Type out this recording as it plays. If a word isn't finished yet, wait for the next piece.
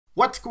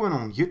What's going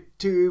on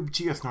YouTube?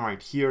 GeoSnow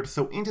right here.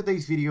 So in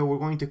today's video we're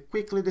going to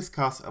quickly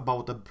discuss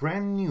about a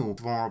brand new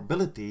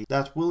vulnerability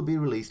that will be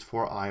released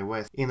for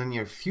iOS in the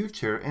near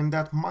future and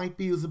that might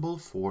be usable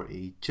for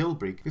a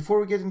jailbreak. Before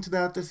we get into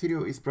that, this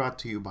video is brought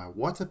to you by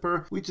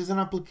WhatsApper, which is an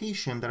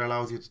application that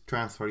allows you to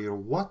transfer your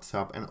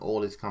WhatsApp and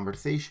all its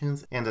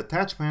conversations and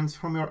attachments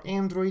from your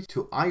Android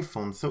to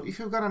iPhone. So if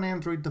you've got an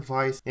Android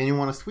device and you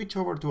want to switch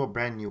over to a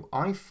brand new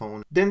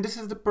iPhone, then this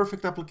is the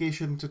perfect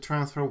application to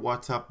transfer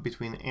WhatsApp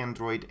between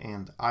Android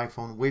and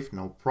iPhone with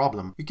no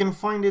problem. You can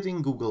find it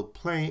in Google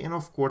Play, and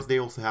of course they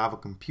also have a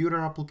computer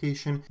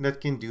application that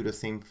can do the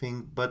same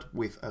thing but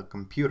with a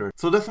computer.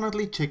 So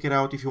definitely check it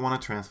out if you want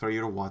to transfer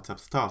your WhatsApp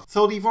stuff.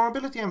 So the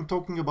vulnerability I'm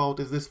talking about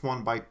is this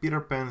one by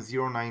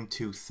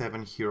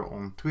PeterPan0927 here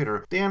on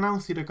Twitter. They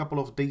announced it a couple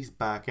of days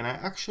back and I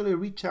actually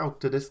reached out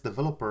to this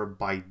developer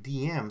by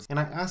DMs and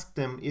I asked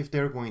them if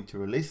they're going to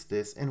release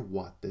this and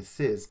what this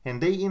is.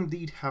 And they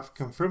indeed have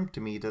confirmed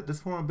to me that this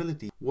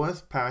vulnerability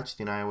was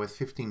patched in iOS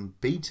 15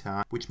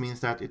 beta, which means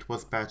that it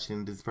was patched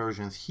in these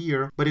versions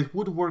here, but it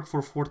would work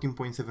for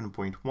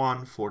 14.7.1,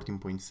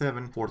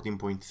 14.7,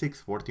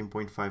 14.6,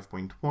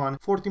 14.5.1,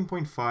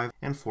 14.5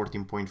 and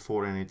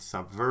 14.4 in its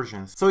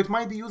subversions. So it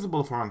might be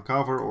usable for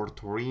Uncover or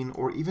Taurine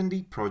or even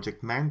the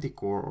Project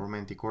Manticore or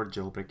Manticore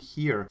jailbreak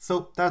here.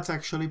 So that's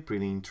actually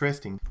pretty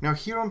interesting. Now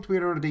here on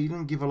Twitter they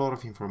didn't give a lot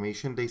of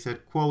information. They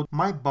said, quote,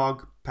 "My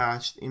bug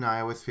patched in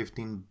iOS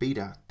 15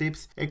 beta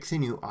tips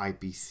XNU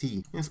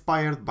IPC,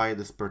 inspired by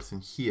this person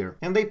here."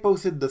 And they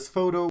posted this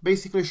photo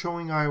basically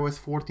showing iOS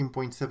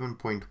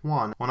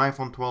 14.7.1 on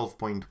iPhone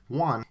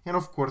 12.1, and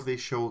of course they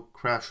show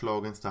crash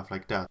log and stuff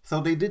like that.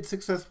 So they did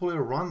successfully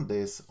run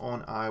this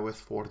on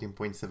iOS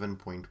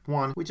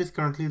 14.7.1, which is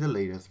currently the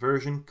latest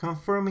version,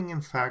 confirming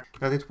in fact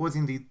that it was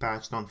indeed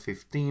patched on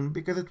 15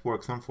 because it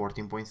works on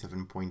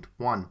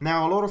 14.7.1.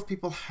 Now a lot of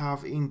people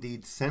have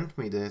indeed sent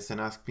me this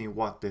and asked me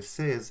what this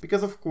is,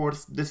 because of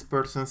course this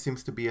person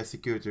seems to be a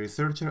security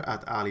researcher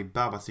at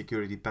Alibaba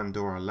Security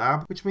Pandora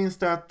Lab, which means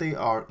that they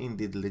are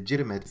indeed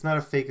legitimate. It's not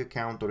a fake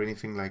account or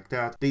anything like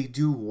that. They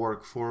do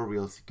work for a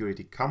real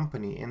security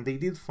company and they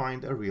did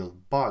find a real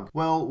bug.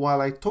 Well,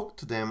 while I talked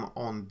to them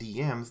on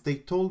DMs, they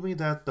told me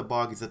that the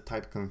bug is a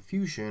type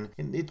confusion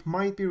and it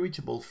might be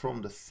reachable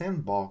from the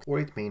sandbox or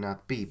it may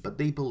not be, but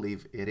they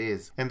believe it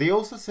is. And they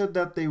also said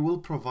that they will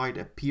provide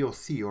a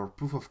POC or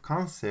proof of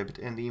concept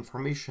and the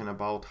information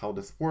about how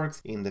this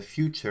works in the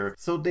future.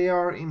 So they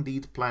are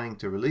indeed planning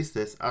to release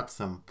this at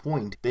some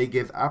point. They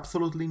give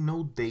absolutely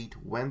no date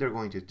when they're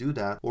going to do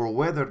that or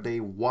whether they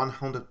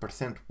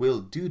 100% will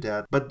do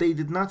that, but they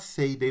did not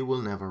say they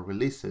will never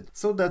release it.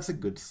 So that's a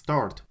good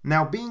start.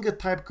 Now, being a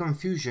type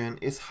confusion,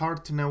 is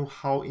hard to know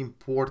how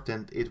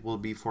important it will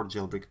be for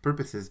jailbreak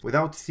purposes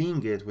without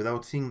seeing it,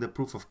 without seeing the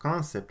proof of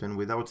concept and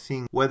without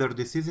seeing whether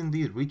this is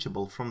indeed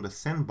reachable from the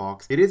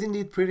sandbox. It is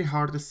indeed pretty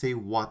hard to say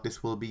what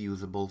this will be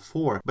usable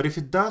for, but if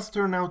it does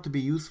turn out to be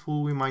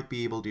useful, we might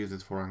be able to use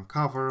it for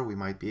Uncover, we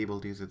might be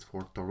able to use it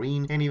for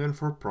Taurine, and even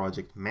for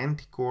Project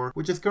Manticore,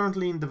 which is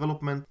currently in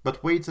development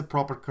but waits a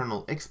proper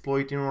kernel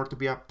exploit in order to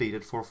be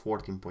updated for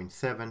 14.7,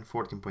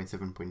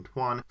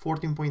 14.7.1,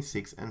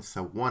 14.6 and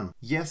so on.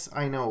 Yes,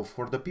 I know,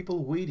 for the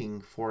people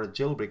waiting for a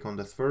jailbreak on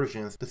these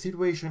versions, the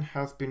situation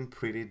has been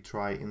pretty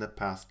dry in the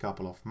past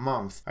couple of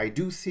months. I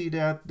do see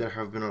that there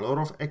have been a lot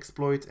of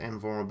exploits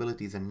and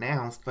vulnerabilities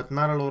announced, but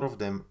not a lot of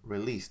them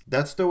released.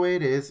 That's the way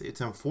it is.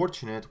 It's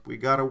unfortunate. We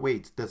gotta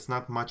wait. There's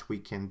not much we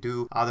can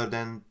do other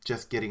than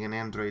just getting an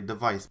Android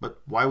device,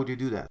 but why would you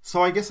do that?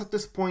 So I guess at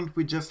this point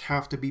we just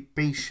have to be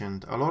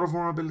patient. A lot of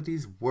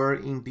vulnerabilities were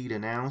indeed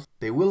announced.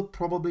 They will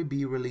probably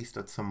be released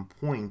at some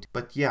point,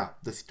 but yeah,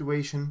 the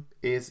situation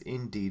is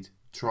indeed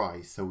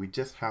dry, so we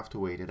just have to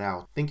wait it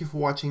out. Thank you for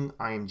watching.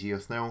 I am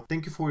GeoSnow.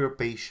 Thank you for your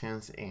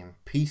patience and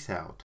peace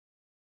out.